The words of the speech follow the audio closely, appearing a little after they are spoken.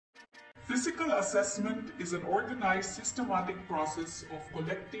Physical assessment is an organized, systematic process of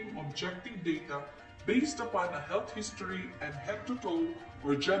collecting objective data based upon a health history and head-to-toe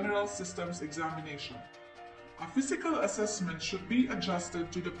or general systems examination. A physical assessment should be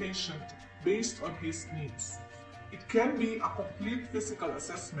adjusted to the patient based on his needs. It can be a complete physical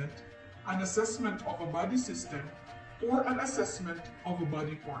assessment, an assessment of a body system, or an assessment of a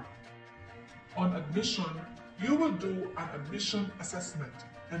body part. On admission, you will do an admission assessment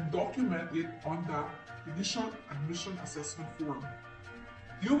and document it on the initial admission assessment form.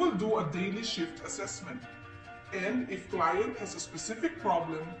 You will do a daily shift assessment, and if client has a specific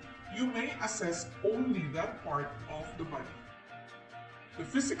problem, you may assess only that part of the body. The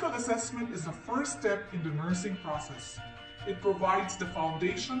physical assessment is the first step in the nursing process. It provides the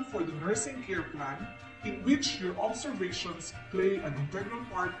foundation for the nursing care plan, in which your observations play an integral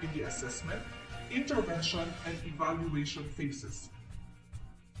part in the assessment, intervention, and evaluation phases.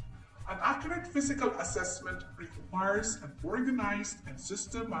 An accurate physical assessment requires an organized and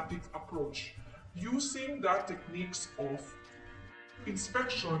systematic approach using the techniques of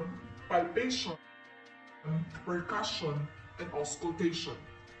inspection, palpation, percussion, and auscultation.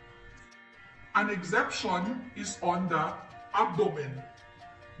 An exception is on the abdomen,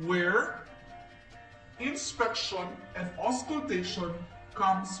 where inspection and auscultation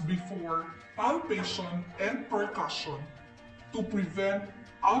comes before palpation and percussion to prevent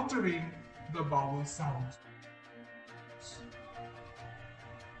altering the bowel sounds.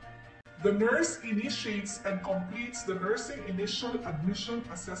 The nurse initiates and completes the nursing initial admission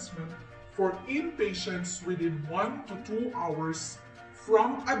assessment for inpatients within 1 to 2 hours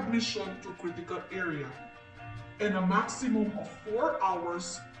from admission to critical area, and a maximum of 4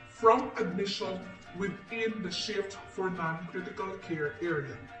 hours from admission within the shift for non-critical care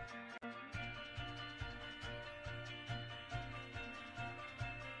area.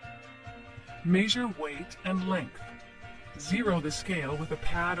 Measure weight and length. Zero the scale with a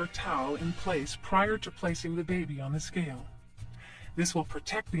pad or towel in place prior to placing the baby on the scale. This will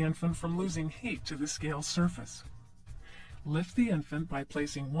protect the infant from losing heat to the scale surface. Lift the infant by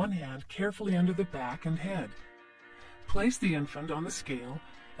placing one hand carefully under the back and head. Place the infant on the scale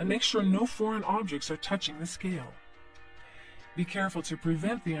and make sure no foreign objects are touching the scale. Be careful to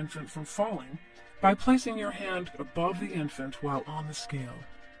prevent the infant from falling by placing your hand above the infant while on the scale.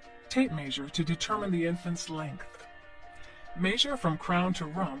 Tape measure to determine the infant's length. Measure from crown to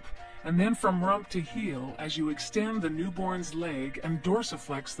rump and then from rump to heel as you extend the newborn's leg and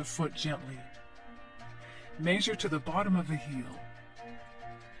dorsiflex the foot gently. Measure to the bottom of the heel.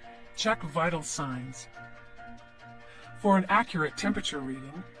 Check vital signs. For an accurate temperature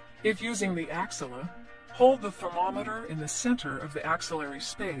reading, if using the axilla, hold the thermometer in the center of the axillary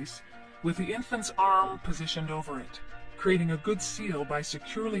space with the infant's arm positioned over it, creating a good seal by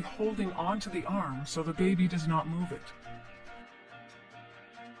securely holding onto the arm so the baby does not move it.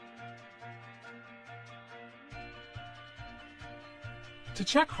 To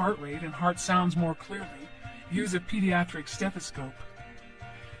check heart rate and heart sounds more clearly, use a pediatric stethoscope.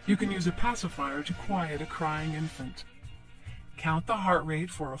 You can use a pacifier to quiet a crying infant. Count the heart rate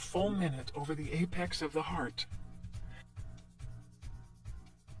for a full minute over the apex of the heart.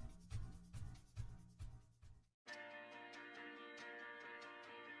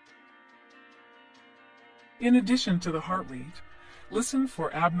 In addition to the heart rate, listen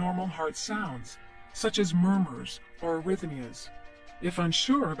for abnormal heart sounds, such as murmurs or arrhythmias. If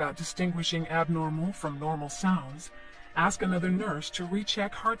unsure about distinguishing abnormal from normal sounds, ask another nurse to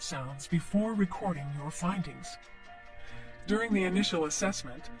recheck heart sounds before recording your findings. During the initial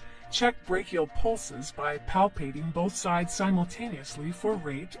assessment, check brachial pulses by palpating both sides simultaneously for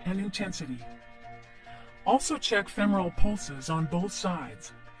rate and intensity. Also check femoral pulses on both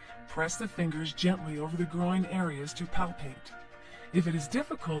sides. Press the fingers gently over the groin areas to palpate. If it is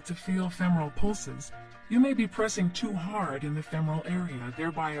difficult to feel femoral pulses, you may be pressing too hard in the femoral area,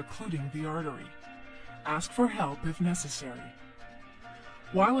 thereby occluding the artery. Ask for help if necessary.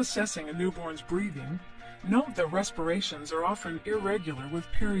 While assessing a newborn's breathing, note that respirations are often irregular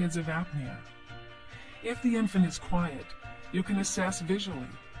with periods of apnea. If the infant is quiet, you can assess visually.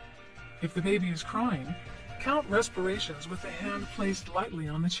 If the baby is crying, count respirations with the hand placed lightly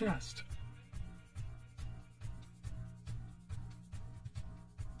on the chest.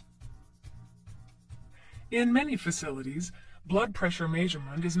 In many facilities, blood pressure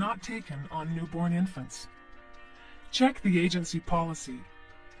measurement is not taken on newborn infants. Check the agency policy.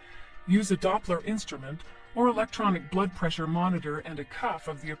 Use a Doppler instrument or electronic blood pressure monitor and a cuff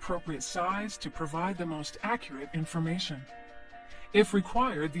of the appropriate size to provide the most accurate information. If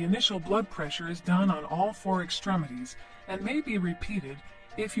required, the initial blood pressure is done on all 4 extremities and may be repeated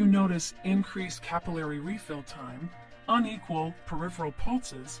if you notice increased capillary refill time, unequal peripheral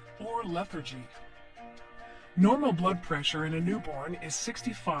pulses, or lethargy. Normal blood pressure in a newborn is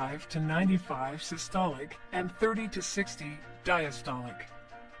 65 to 95 systolic and 30 to 60 diastolic.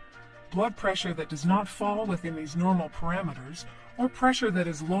 Blood pressure that does not fall within these normal parameters, or pressure that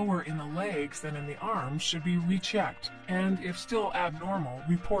is lower in the legs than in the arms, should be rechecked, and if still abnormal,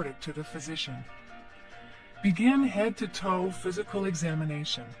 reported to the physician. Begin head-to-toe physical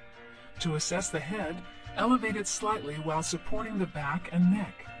examination. To assess the head, elevate it slightly while supporting the back and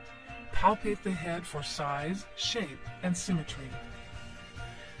neck. Palpate the head for size, shape, and symmetry.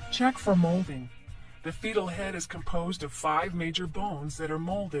 Check for molding. The fetal head is composed of 5 major bones that are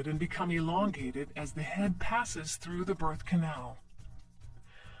molded and become elongated as the head passes through the birth canal.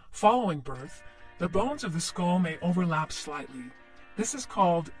 Following birth, the bones of the skull may overlap slightly. This is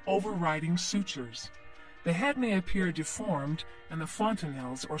called overriding sutures. The head may appear deformed, and the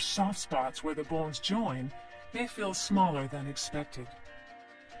fontanelles, or soft spots where the bones join, may feel smaller than expected.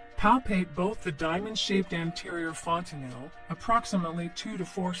 Palpate both the diamond-shaped anterior fontanelle, approximately 2 to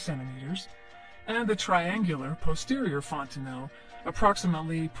 4 centimeters, and the triangular posterior fontanelle,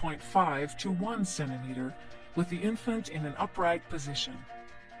 approximately 0.5 to 1 centimeter, with the infant in an upright position.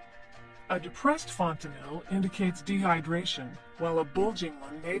 A depressed fontanelle indicates dehydration, while a bulging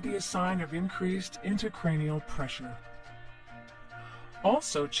one may be a sign of increased intracranial pressure.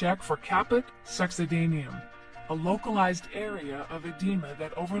 Also check for caput succedaneum, a localized area of edema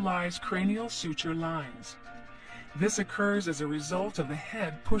that overlies cranial suture lines. This occurs as a result of the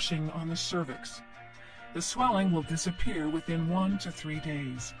head pushing on the cervix. The swelling will disappear within 1 to 3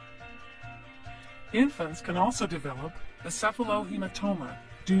 days. Infants can also develop a cephalohematoma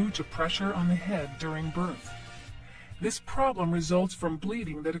due to pressure on the head during birth. This problem results from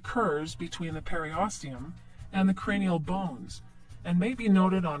bleeding that occurs between the periosteum and the cranial bones and may be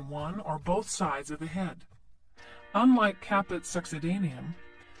noted on one or both sides of the head. Unlike caput succedaneum,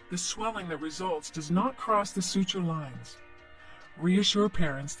 the swelling that results does not cross the suture lines. Reassure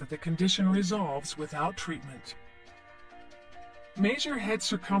parents that the condition resolves without treatment. Measure head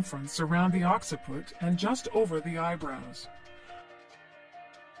circumference around the occiput and just over the eyebrows.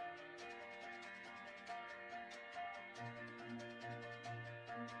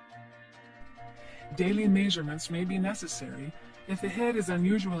 Daily measurements may be necessary if the head is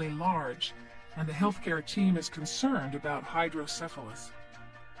unusually large and the healthcare team is concerned about hydrocephalus.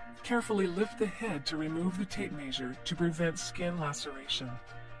 Carefully lift the head to remove the tape measure to prevent skin laceration.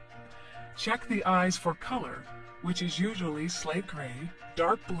 Check the eyes for color, which is usually slate gray,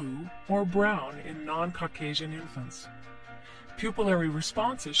 dark blue, or brown in non-Caucasian infants. Pupillary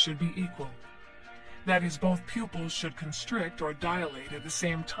responses should be equal. That is, both pupils should constrict or dilate at the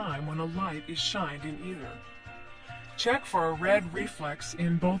same time when a light is shined in either. Check for a red reflex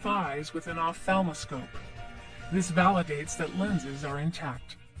in both eyes with an ophthalmoscope. This validates that lenses are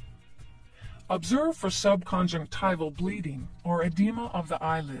intact. Observe for subconjunctival bleeding or edema of the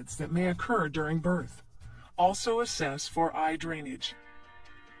eyelids that may occur during birth. Also assess for eye drainage.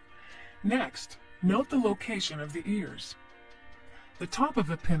 Next, note the location of the ears. The top of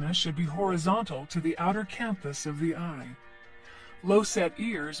the pinna should be horizontal to the outer canthus of the eye. Low-set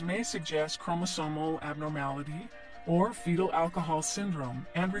ears may suggest chromosomal abnormality or fetal alcohol syndrome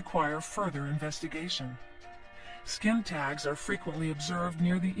and require further investigation. Skin tags are frequently observed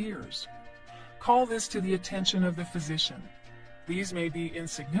near the ears. Call this to the attention of the physician. These may be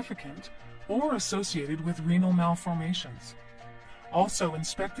insignificant or associated with renal malformations. Also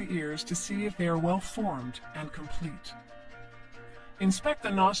inspect the ears to see if they are well formed and complete. Inspect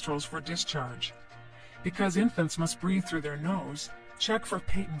the nostrils for discharge. Because infants must breathe through their nose, check for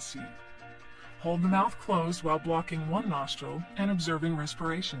patency. Hold the mouth closed while blocking one nostril and observing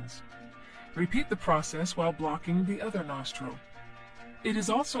respirations. Repeat the process while blocking the other nostril. It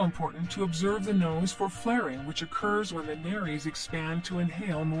is also important to observe the nose for flaring, which occurs when the nares expand to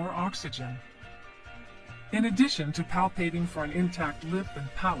inhale more oxygen. In addition to palpating for an intact lip and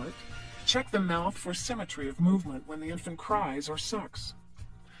palate, check the mouth for symmetry of movement when the infant cries or sucks.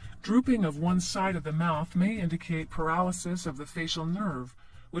 Drooping of one side of the mouth may indicate paralysis of the facial nerve,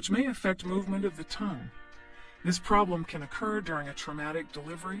 which may affect movement of the tongue. This problem can occur during a traumatic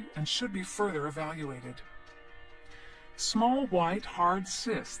delivery and should be further evaluated. Small white hard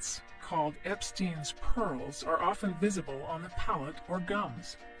cysts, called Epstein's pearls, are often visible on the palate or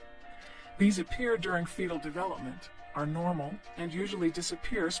gums. These appear during fetal development, are normal, and usually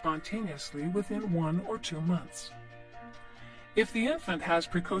disappear spontaneously within 1 or 2 months. If the infant has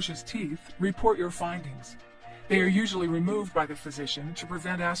precocious teeth, report your findings. They are usually removed by the physician to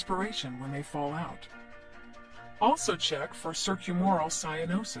prevent aspiration when they fall out. Also check for circumoral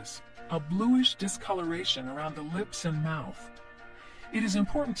cyanosis, a bluish discoloration around the lips and mouth. It is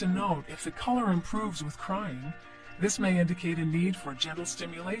important to note if the color improves with crying, this may indicate a need for gentle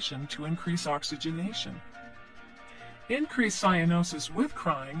stimulation to increase oxygenation. Increased cyanosis with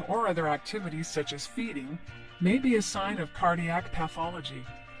crying or other activities such as feeding may be a sign of cardiac pathology.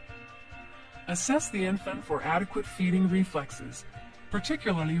 Assess the infant for adequate feeding reflexes,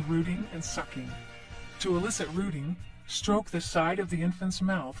 particularly rooting and sucking. To elicit rooting, stroke the side of the infant's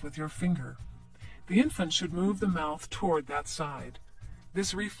mouth with your finger. The infant should move the mouth toward that side.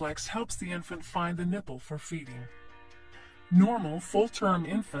 This reflex helps the infant find the nipple for feeding. Normal, full-term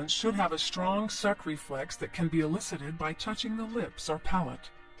infants should have a strong suck reflex that can be elicited by touching the lips or palate.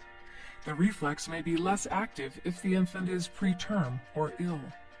 The reflex may be less active if the infant is preterm or ill.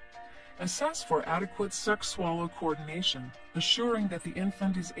 Assess for adequate suck-swallow coordination, assuring that the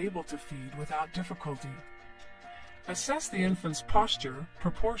infant is able to feed without difficulty. Assess the infant's posture,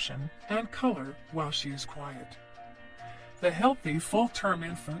 proportion, and color while she is quiet. The healthy, full-term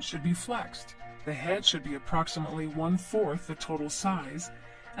infant should be flexed. The head should be approximately 1/4 the total size,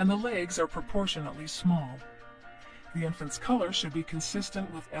 and the legs are proportionately small. The infant's color should be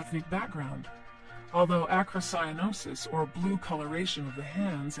consistent with ethnic background, although acrocyanosis or blue coloration of the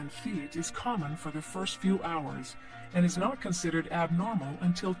hands and feet is common for the first few hours and is not considered abnormal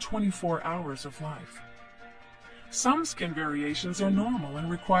until 24 hours of life. Some skin variations are normal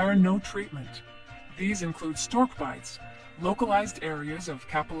and require no treatment. These include stork bites, localized areas of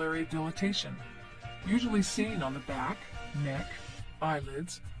capillary dilatation, usually seen on the back, neck,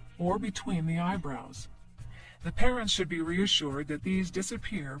 eyelids, or between the eyebrows. The parents should be reassured that these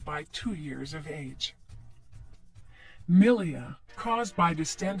disappear by 2 years of age. Milia, caused by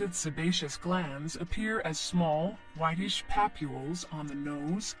distended sebaceous glands, appear as small, whitish papules on the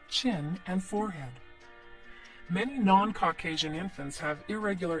nose, chin, and forehead. Many non-Caucasian infants have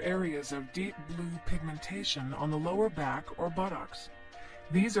irregular areas of deep blue pigmentation on the lower back or buttocks.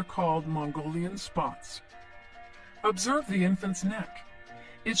 These are called Mongolian spots. Observe the infant's neck.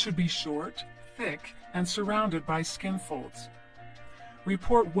 It should be short, thick, and surrounded by skin folds.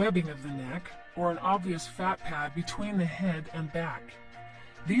 Report webbing of the neck or an obvious fat pad between the head and back.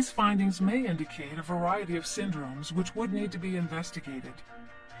 These findings may indicate a variety of syndromes which would need to be investigated.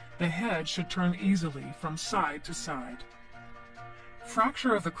 The head should turn easily from side to side.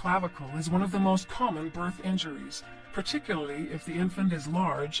 Fracture of the clavicle is one of the most common birth injuries, particularly if the infant is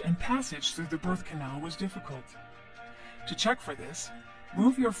large and passage through the birth canal was difficult. To check for this,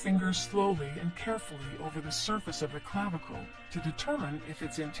 move your fingers slowly and carefully over the surface of the clavicle to determine if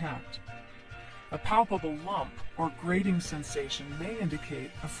it's intact. A palpable lump or grating sensation may indicate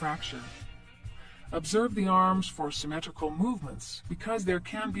a fracture. Observe the arms for symmetrical movements because there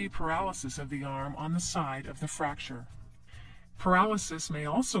can be paralysis of the arm on the side of the fracture. Paralysis may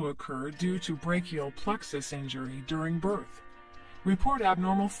also occur due to brachial plexus injury during birth. Report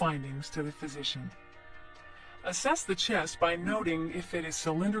abnormal findings to the physician. Assess the chest by noting if it is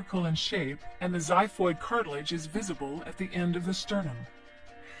cylindrical in shape and the xiphoid cartilage is visible at the end of the sternum.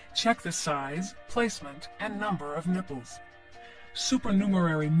 Check the size, placement, and number of nipples.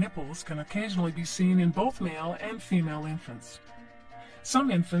 Supernumerary nipples can occasionally be seen in both male and female infants. Some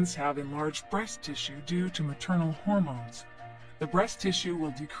infants have enlarged breast tissue due to maternal hormones. The breast tissue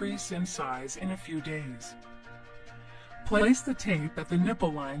will decrease in size in a few days. Place the tape at the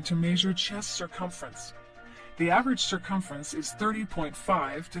nipple line to measure chest circumference. The average circumference is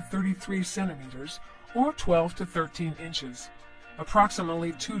 30.5 to 33 centimeters or 12 to 13 inches,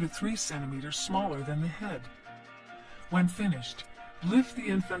 approximately 2 to 3 centimeters smaller than the head. When finished, lift the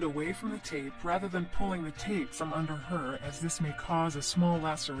infant away from the tape rather than pulling the tape from under her, as this may cause a small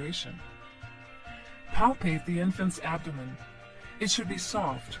laceration. Palpate the infant's abdomen. It should be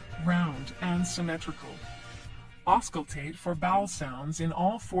soft, round, and symmetrical. Auscultate for bowel sounds in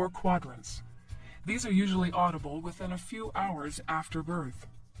all 4 quadrants. These are usually audible within a few hours after birth.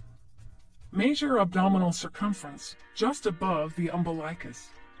 Measure abdominal circumference just above the umbilicus.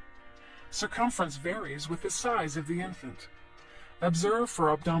 Circumference varies with the size of the infant. Observe for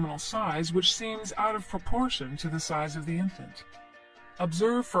abdominal size which seems out of proportion to the size of the infant.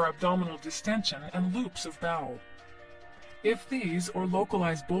 Observe for abdominal distension and loops of bowel. If these or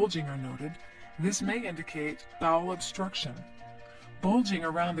localized bulging are noted, this may indicate bowel obstruction. Bulging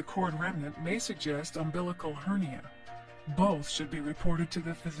around the cord remnant may suggest umbilical hernia. Both should be reported to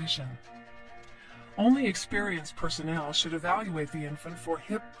the physician. Only experienced personnel should evaluate the infant for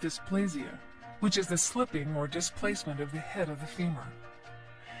hip dysplasia, which is the slipping or displacement of the head of the femur.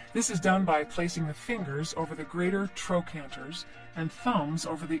 This is done by placing the fingers over the greater trochanters and thumbs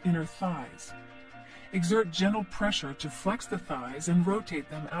over the inner thighs. Exert gentle pressure to flex the thighs and rotate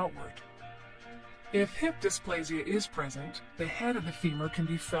them outward. If hip dysplasia is present, the head of the femur can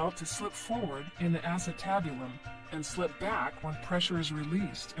be felt to slip forward in the acetabulum and slip back when pressure is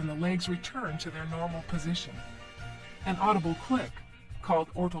released and the legs return to their normal position. An audible click, called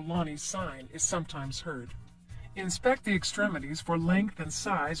Ortolani's sign, is sometimes heard. Inspect the extremities for length and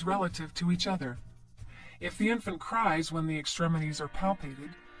size relative to each other. If the infant cries when the extremities are palpated,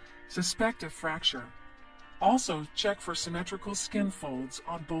 suspect a fracture. Also, check for symmetrical skin folds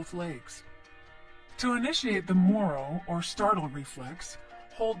on both legs. To initiate the Moro or startle reflex,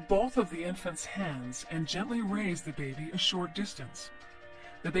 hold both of the infant's hands and gently raise the baby a short distance.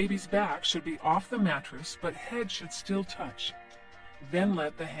 The baby's back should be off the mattress, but head should still touch. Then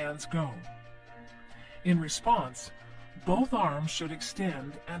let the hands go. In response, both arms should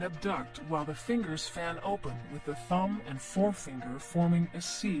extend and abduct while the fingers fan open with the thumb and forefinger forming a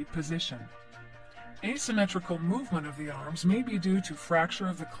C position. Asymmetrical movement of the arms may be due to fracture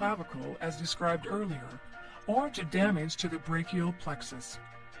of the clavicle as described earlier, or to damage to the brachial plexus.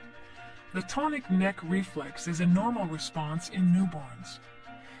 The tonic neck reflex is a normal response in newborns.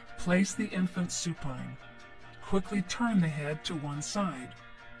 Place the infant supine. Quickly turn the head to one side.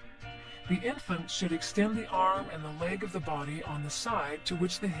 The infant should extend the arm and the leg of the body on the side to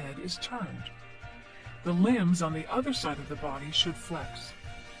which the head is turned. The limbs on the other side of the body should flex.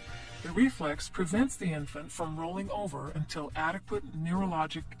 The reflex prevents the infant from rolling over until adequate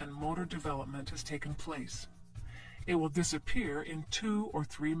neurologic and motor development has taken place. It will disappear in 2 or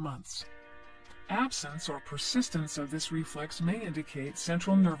 3 months. Absence or persistence of this reflex may indicate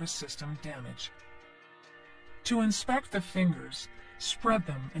central nervous system damage. To inspect the fingers, spread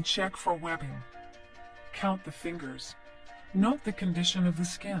them and check for webbing. Count the fingers. Note the condition of the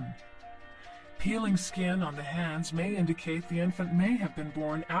skin. Peeling skin on the hands may indicate the infant may have been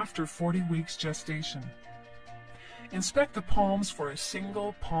born after 40 weeks gestation. Inspect the palms for a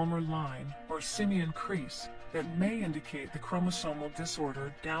single palmar line or simian crease that may indicate the chromosomal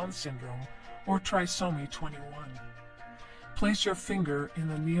disorder Down syndrome or trisomy 21. Place your finger in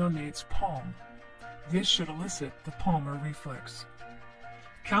the neonate's palm. This should elicit the palmar reflex.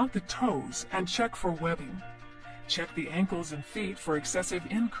 Count the toes and check for webbing. Check the ankles and feet for excessive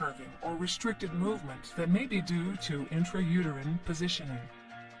incurving or restricted movement that may be due to intrauterine positioning.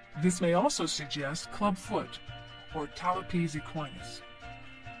 This may also suggest club foot or talipes equinus.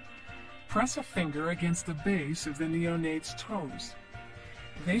 Press a finger against the base of the neonate's toes.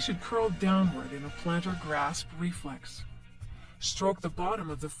 They should curl downward in a plantar grasp reflex. Stroke the bottom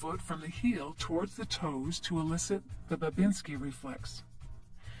of the foot from the heel towards the toes to elicit the Babinski reflex.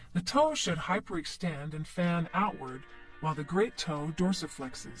 The toes should hyperextend and fan outward while the great toe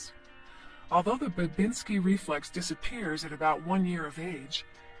dorsiflexes. Although the Babinski reflex disappears at about 1 year of age,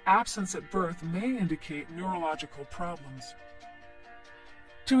 absence at birth may indicate neurological problems.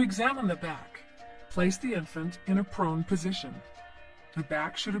 To examine the back, place the infant in a prone position. The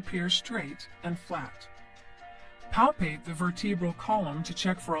back should appear straight and flat. Palpate the vertebral column to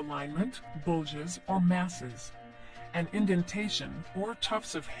check for alignment, bulges, or masses. An indentation or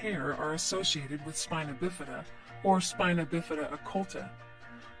tufts of hair are associated with spina bifida or spina bifida occulta,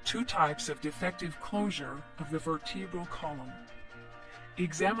 2 types of defective closure of the vertebral column.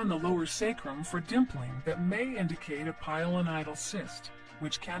 Examine the lower sacrum for dimpling that may indicate a pilonidal cyst,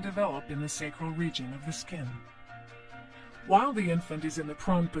 which can develop in the sacral region of the skin. While the infant is in the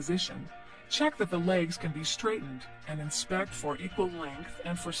prone position, check that the legs can be straightened and inspect for equal length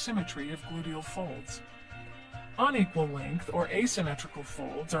and for symmetry of gluteal folds. Unequal length or asymmetrical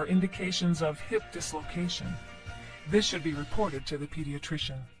folds are indications of hip dislocation. This should be reported to the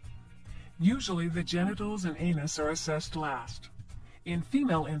pediatrician. Usually the genitals and anus are assessed last. In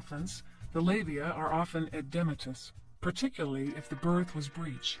female infants, the labia are often edematous, particularly if the birth was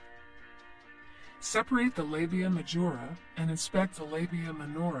breech. Separate the labia majora and inspect the labia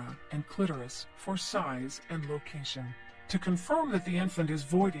minora and clitoris for size and location. To confirm that the infant is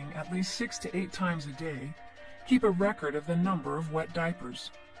voiding at least 6 to 8 times a day, keep a record of the number of wet diapers.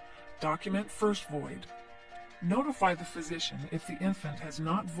 Document first void. Notify the physician if the infant has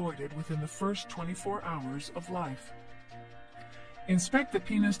not voided within the first 24 hours of life. Inspect the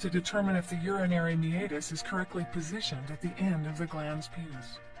penis to determine if the urinary meatus is correctly positioned at the end of the glans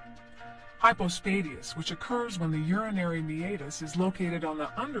penis. Hypospadias, which occurs when the urinary meatus is located on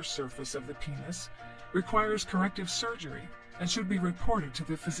the undersurface of the penis, requires corrective surgery and should be reported to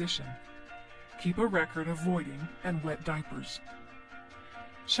the physician. Keep a record of voiding and wet diapers.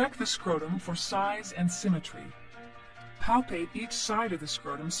 Check the scrotum for size and symmetry. Palpate each side of the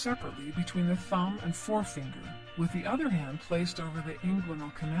scrotum separately between the thumb and forefinger, with the other hand placed over the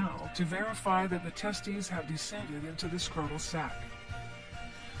inguinal canal to verify that the testes have descended into the scrotal sac.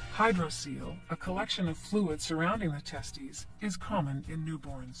 Hydrocele, a collection of fluid surrounding the testes, is common in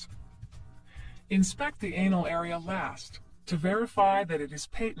newborns. Inspect the anal area last to verify that it is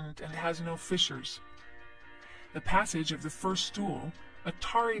patent and has no fissures. The passage of the first stool, a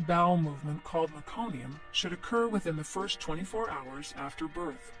tarry bowel movement called meconium, should occur within the first 24 hours after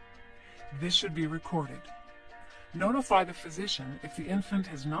birth. This should be recorded. Notify the physician if the infant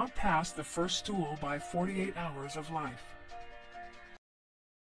has not passed the first stool by 48 hours of life.